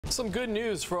Some good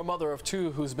news for a mother of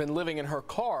two who's been living in her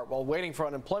car while waiting for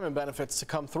unemployment benefits to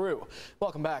come through.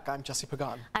 Welcome back. I'm Jesse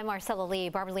Pagan. I'm Marcella Lee.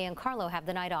 Barbara Lee and Carlo have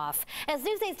the night off. As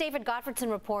Newsday's David Gottfredson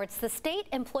reports, the State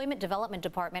Employment Development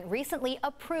Department recently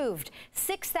approved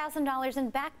 $6,000 in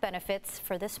back benefits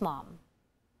for this mom.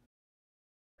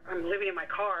 I'm living in my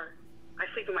car. I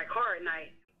sleep in my car at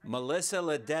night. Melissa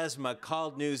Ledesma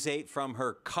called News 8 from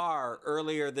her car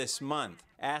earlier this month,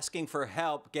 asking for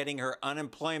help getting her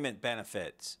unemployment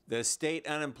benefits. The state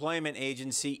unemployment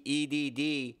agency,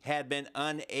 EDD, had been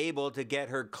unable to get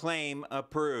her claim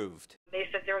approved. They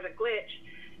said there was a glitch.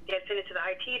 They had sent it to the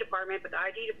IT department, but the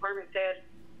IT department said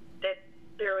that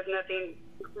there was nothing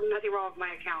wrong with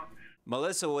my account.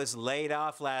 Melissa was laid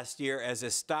off last year as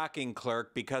a stocking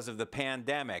clerk because of the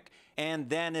pandemic, and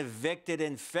then evicted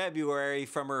in February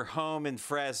from her home in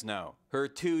Fresno. Her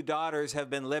two daughters have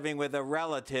been living with a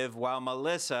relative while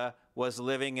Melissa was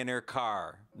living in her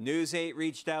car. News 8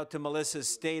 reached out to Melissa's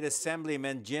state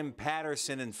assemblyman Jim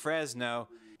Patterson in Fresno.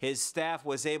 His staff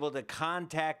was able to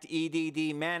contact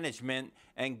EDD management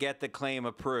and get the claim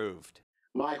approved.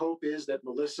 My hope is that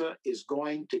Melissa is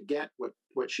going to get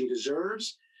what she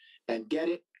deserves and get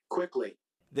it quickly.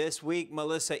 This week,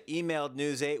 Melissa emailed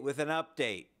News 8 with an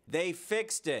update. They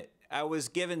fixed it. I was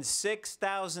given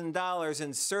 $6,000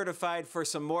 and certified for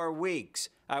some more weeks.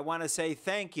 I want to say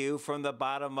thank you from the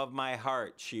bottom of my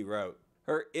heart, she wrote.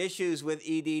 Her issues with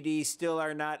EDD still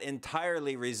are not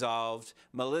entirely resolved.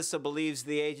 Melissa believes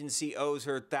the agency owes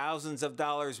her thousands of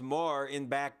dollars more in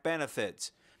back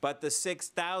benefits, but the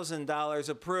 $6,000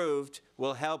 approved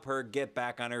will help her get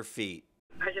back on her feet.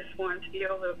 I just wanted to be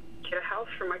able to get a house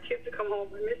for my kids to come home.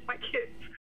 I miss my kids.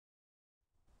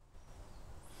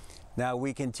 Now,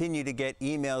 we continue to get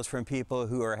emails from people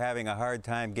who are having a hard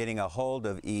time getting a hold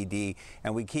of ED,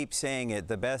 and we keep saying it.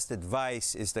 The best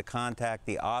advice is to contact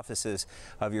the offices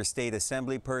of your state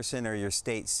assembly person or your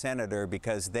state senator,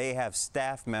 because they have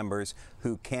staff members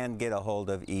who can get a hold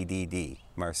of EDD.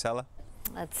 Marcella?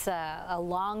 It's a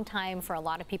long time for a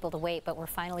lot of people to wait, but we're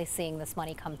finally seeing this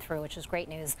money come through, which is great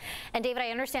news. And David, I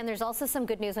understand there's also some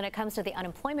good news when it comes to the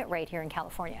unemployment rate here in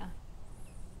California.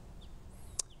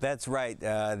 That's right.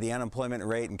 The unemployment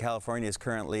rate in California is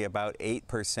currently about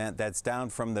 8%. That's down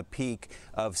from the peak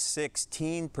of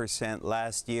 16%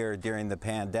 last year during the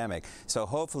pandemic. So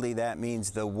hopefully that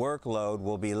means the workload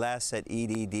will be less at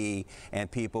EDD and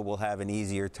people will have an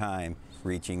easier time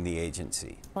reaching the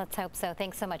agency. Let's hope so.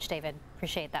 Thanks so much, David.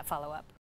 Appreciate that follow-up.